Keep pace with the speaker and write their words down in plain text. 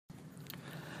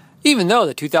Even though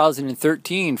the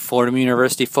 2013 Fordham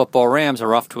University football Rams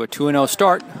are off to a 2-0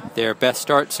 start, their best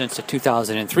start since the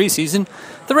 2003 season,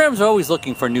 the Rams are always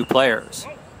looking for new players.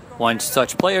 One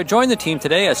such player joined the team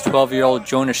today as 12-year-old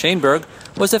Jonah Shainberg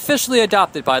was officially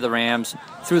adopted by the Rams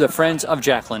through the Friends of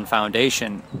Jaclyn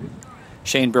Foundation.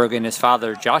 Shainberg and his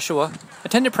father, Joshua,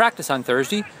 attended practice on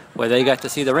Thursday, where they got to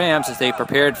see the Rams as they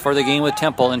prepared for the game with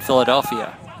Temple in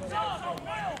Philadelphia.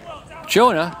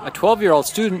 Jonah, a 12-year-old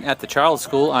student at the Charles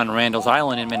School on Randall's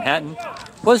Island in Manhattan,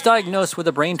 was diagnosed with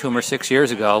a brain tumor 6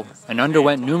 years ago and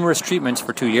underwent numerous treatments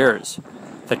for 2 years.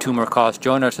 The tumor caused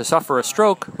Jonah to suffer a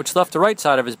stroke, which left the right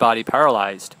side of his body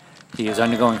paralyzed. He is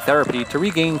undergoing therapy to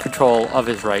regain control of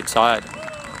his right side.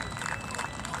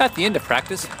 At the end of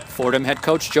practice, Fordham head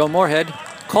coach Joe Moorhead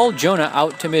called Jonah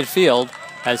out to midfield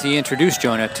as he introduced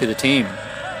Jonah to the team.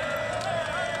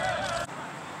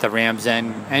 The Rams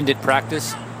then ended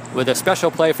practice with a special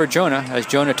play for Jonah as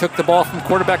Jonah took the ball from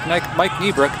quarterback Mike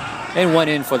Niebrook and went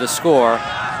in for the score,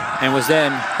 and was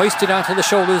then hoisted onto the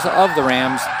shoulders of the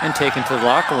Rams and taken to the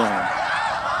locker room.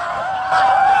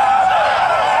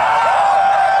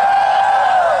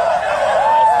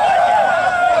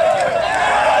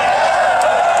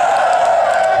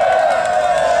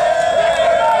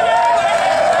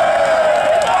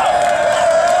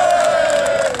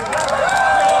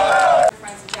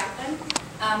 Friends of Jaclyn.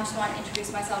 Just want to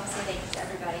introduce myself and say thank you to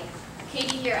everybody.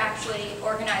 Katie here actually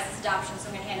organizes adoption, so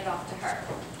I'm going to hand it off to her.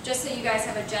 Just so you guys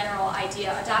have a general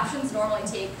idea, adoptions normally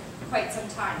take quite some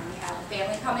time. We have a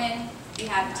family come in, we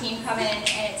have a team come in,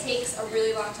 and it takes a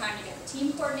really long time to get the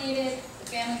team coordinated, the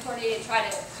family coordinated, try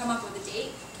to come up with a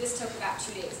date. This took about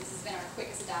 2 days. This has been our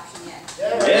quickest adoption yet.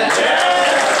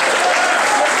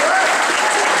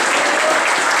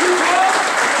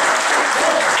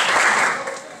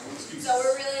 So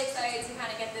we're really excited to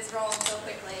kind of get this rolling so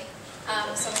quickly.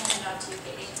 So I'm going to hand it off to you,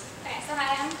 Katie. Okay, so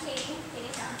hi, I'm Katie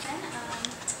Johnson.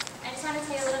 I just want to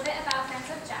tell you a little bit about Friends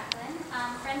of Jaclyn.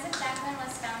 Friends of Jaclyn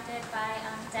was founded by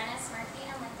Dennis Murphy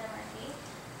and Linda Murphy,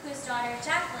 whose daughter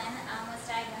Jaclyn was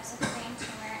diagnosed with a brain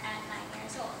tumor at 9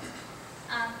 years old.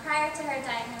 Prior to her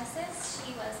diagnosis,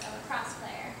 she was a lacrosse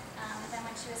player. And then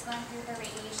when she was going through the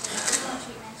radiation and chemo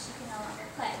treatment, she could no longer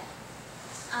play.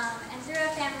 And through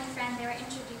a family friend, they were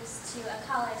introduced to a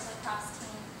college lacrosse team.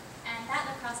 And that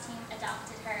lacrosse team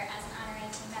adopted her as an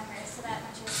honorary team member, so that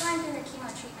when she was going through her chemo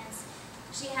treatments,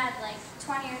 she had like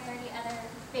 20 or 30 other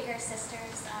bigger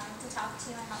sisters to talk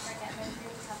to and help her get her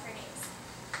through the tougher days.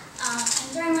 And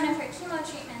during one of her chemo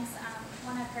treatments,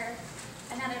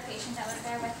 another patient that was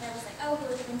there with her was like, "Oh, who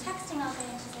have you been texting all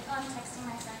day?" And she's like, "Oh, I'm texting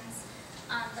my friends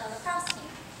on the lacrosse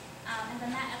team." And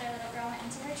then that other little girl went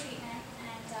into her treatment,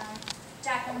 and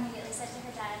Jaclyn immediately said to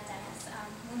her dad, Dennis,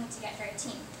 "We need to get her a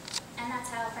team." And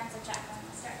that's how Friends of Jaclyn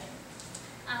was started.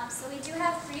 So we do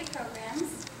have 3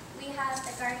 programs. We have the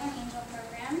Guardian Angel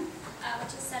program,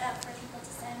 which is set up for people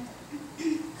to send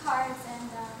cards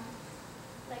and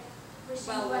like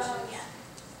wishing well to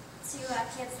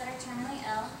kids that are terminally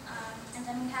ill. And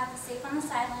then we have the Safe on the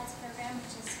Sidelines program,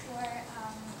 which is for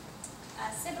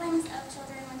siblings of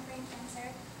children with brain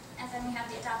cancer. And then we have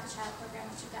the Adopt a Child program,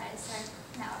 which you guys are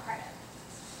now a part of.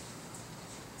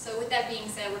 So with that being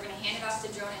said, we're going to hand it off to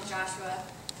Jonah and Joshua.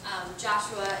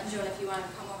 Joshua and Jonah, if you want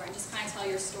to come over and just kind of tell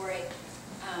your story,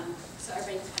 so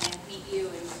everybody can kind of meet you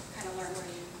and kind of learn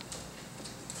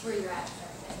where you're at.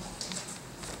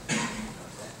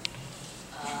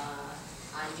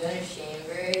 I'm Jonah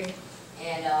Shainberg,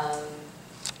 and I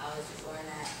was born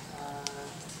at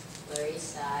Lower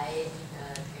East Side,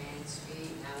 Grand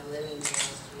Street. Now I live in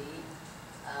Grand Street.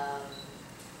 I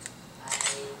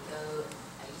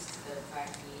used to go to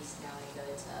Park East. Now I go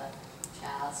to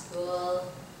Child School,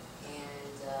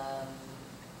 and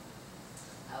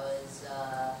I was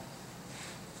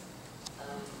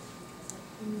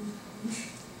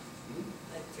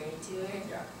like brain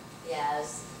tumor. Yeah, I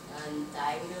was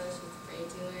diagnosed with brain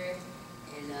tumor,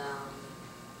 and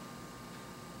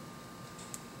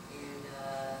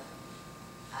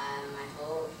my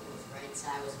whole right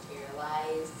side was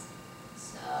paralyzed.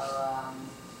 So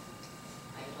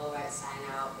my whole right side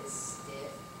now is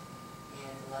stiff,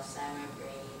 and the left side of my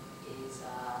brain is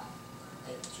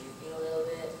like drooping a little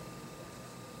bit.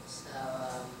 So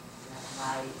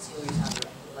my tumor's on the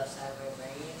left side of my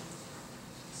brain.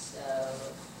 So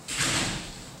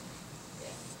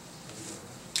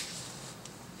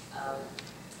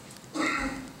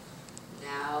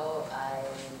now I'm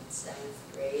in 7th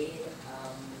grade.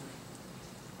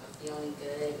 I'm feeling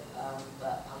good,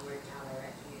 but I'm working on my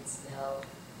record still.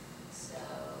 So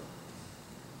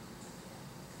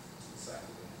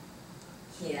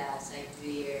yeah, it's like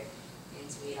 3 years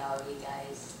into it all, you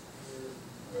guys.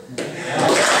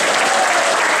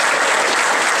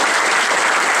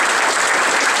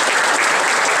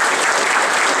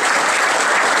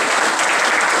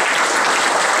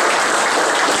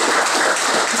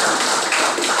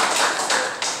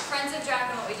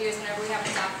 do is whenever we have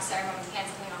an adoption ceremony, we hand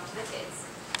something off to the kids.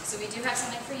 So we do have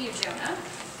something for you, Jonah.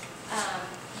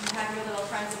 You have your little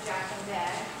Friends of Jaclyn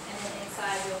bag, and then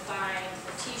inside you'll find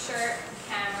a t-shirt,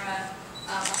 camera,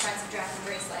 a Friends of Jaclyn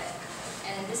bracelet.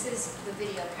 And this is the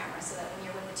video camera, so that when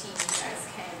you're with the team, you guys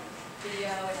can video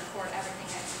and record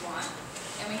everything that you want.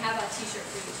 And we have a t-shirt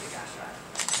for you too, Joshua.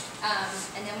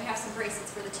 And then we have some bracelets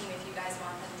for the team if you guys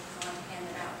want them, if you want to hand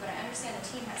them out. But I understand the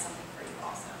team has something for you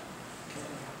also.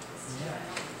 Yeah.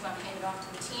 You want to hand it off to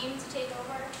the team to take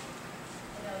over?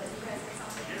 I know that you guys get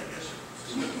something.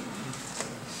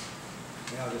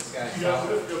 You know, this guy, he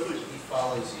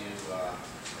follows you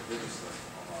religiously,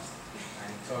 almost.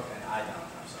 And I don't,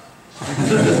 I'm sorry.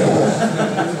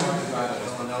 Talking about the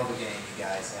Villanova game you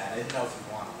guys had. I didn't know if you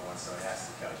won or so I asked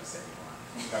the coach. He said you won.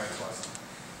 Very close.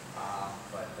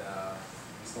 But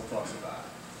he still talks about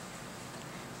it.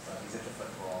 So he's into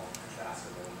football, and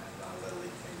basketball, and Little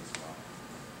League thing as well.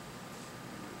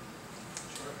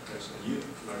 Sure.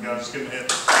 Guys, just give him a hand.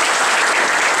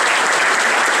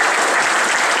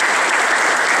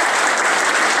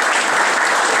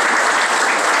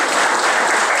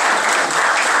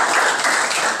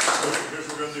 Here's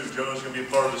what we're going to do. Jonah's going to be a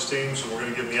part of this team, so we're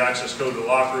going to give him the access code to the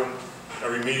locker room.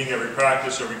 Every meeting, every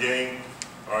practice, every game.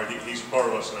 All right, he's a part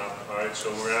of us now. All right, so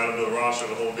we're going to add him to the roster,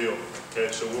 the whole deal. Okay,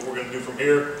 so what we're going to do from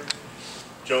here,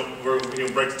 we're going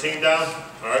to break the team down.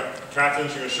 All right,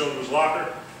 captains, you're going to show him his locker.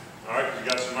 All right, you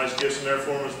got some nice gifts in there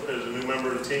for him as a new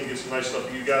member of the team. Get some nice stuff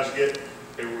that you guys get.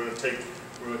 Okay, we're going to take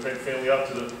the family up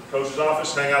to the coach's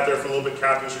office, hang out there for a little bit.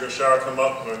 Captains are going to shower, come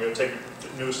up, and we're going to take the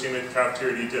newest team in the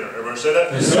cafeteria to eat dinner. Everybody say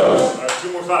that? Yes, sir. All right,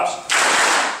 2 more claps.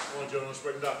 Come on, Joe, let's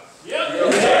break it down.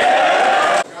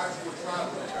 Yep.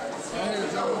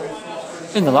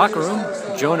 In the locker room,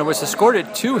 Jonah was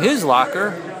escorted to his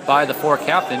locker by the 4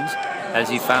 captains as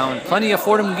he found plenty of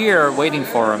Fordham gear waiting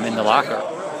for him in the locker.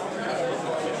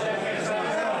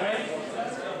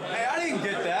 Hey, I didn't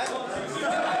get that.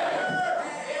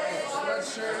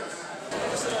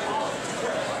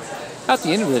 At the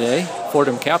end of the day,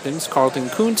 Fordham captains Carlton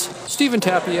Kuntz, Stephen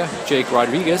Tapia, Jake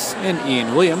Rodriguez, and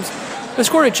Ian Williams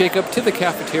escorted Jacob to the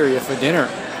cafeteria for dinner.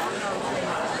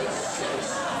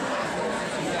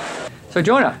 So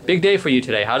Jonah, big day for you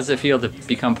today. How does it feel to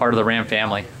become part of the Ram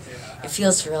family? It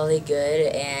feels really good,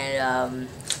 and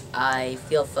I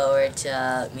feel forward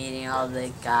to meeting all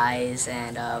the guys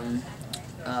and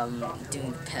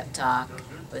doing pep talk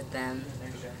with them.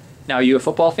 Now, are you a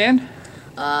football fan?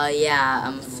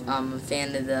 Yeah, I'm a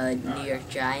fan of the New York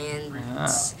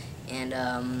Giants, and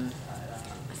my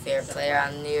favorite player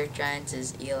on the New York Giants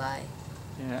is Eli.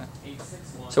 Yeah.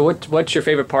 So what's your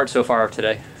favorite part so far of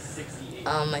today?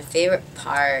 My favorite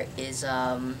part is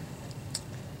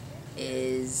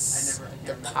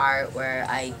the part where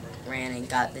I ran and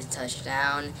got the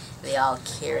touchdown. They all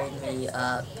carried me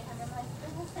up.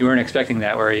 You weren't expecting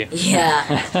that, were you? Yeah.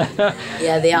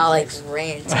 Yeah, they all like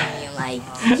ran to me and like,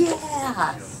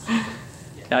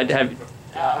 yeah.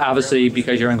 Obviously,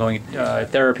 because you're ongoing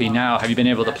therapy now, have you been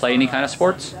able to play any kind of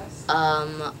sports?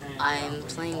 I'm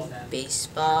playing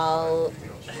baseball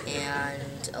and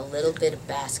a little bit of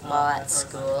basketball at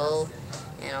school,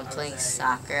 and I'm playing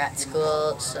soccer at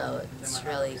school, so it's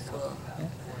really cool.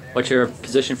 What's your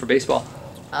position for baseball?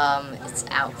 It's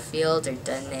outfield or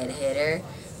designated hitter,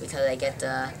 because I get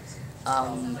to,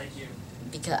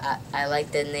 because I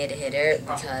like designated hitter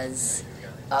because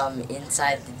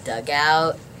inside the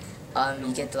dugout,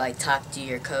 you get to like talk to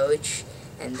your coach,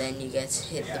 and then you get to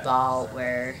hit the ball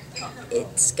where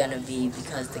it's gonna be,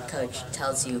 because the coach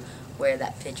tells you where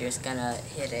that pitcher's gonna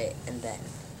hit it, and then.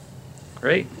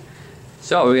 Great.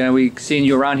 So we're gonna be seeing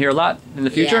you around here a lot in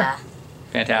the future? Yeah.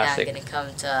 Fantastic. Yeah, I'm gonna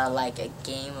come to like a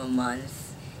game a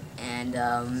month, and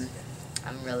I'm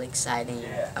really excited.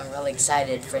 I'm really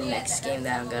excited for the next game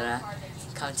that I'm gonna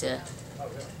come to.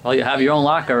 Well, you have your own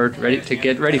locker ready to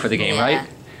get ready for the game, Yeah. right?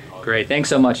 Great. Thanks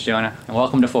so much, Jonah, and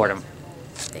welcome to Fordham.